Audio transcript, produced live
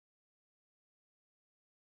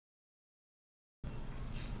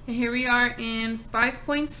And here we are in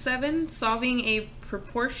 5.7, solving a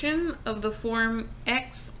proportion of the form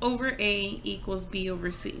x over a equals b over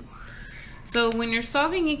c. So when you're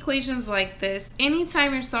solving equations like this,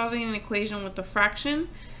 anytime you're solving an equation with a fraction,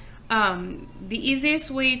 the easiest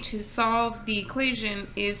way to solve the equation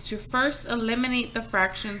is to first eliminate the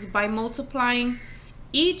fractions by multiplying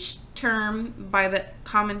each term by the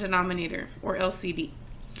common denominator, or LCD.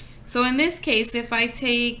 So in this case, if I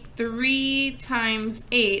take 3 times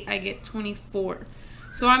 8, I get 24.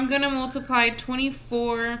 So I'm going to multiply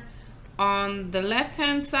 24 on the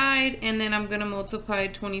left-hand side, and then I'm going to multiply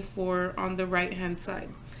 24 on the right-hand side.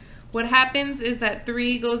 What happens is that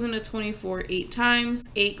 3 goes into 24 8 times,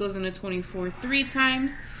 8 goes into 24 3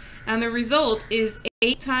 times, and the result is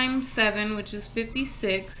 8 times 7, which is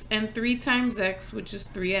 56, and 3 times x, which is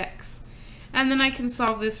 3x. And then I can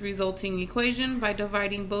solve this resulting equation by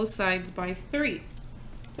dividing both sides by 3.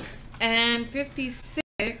 And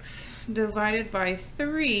 56 divided by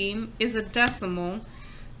 3 is a decimal,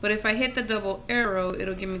 but if I hit the double arrow,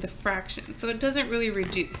 it'll give me the fraction. So it doesn't really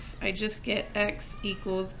reduce. I just get x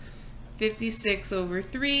equals 56 over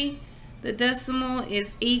 3. The decimal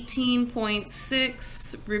is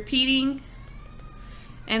 18.6, repeating.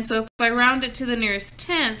 And so if I round it to the nearest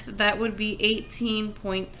tenth, that would be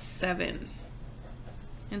 18.7.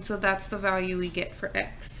 And so that's the value we get for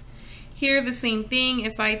x. Here, the same thing.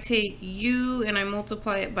 If I take u and I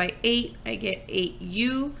multiply it by 8, I get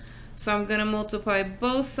 8u. So I'm going to multiply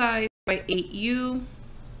both sides by 8u.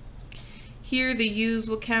 Here, the u's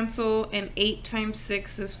will cancel, and 8 times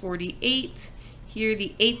 6 is 48. Here,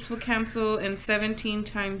 the 8's will cancel, and 17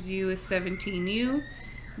 times u is 17u.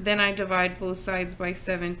 Then I divide both sides by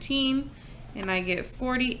 17, and I get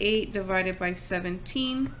 48 divided by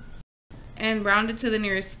 17. And rounded to the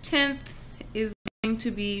nearest tenth is going to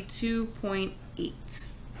be 2.8.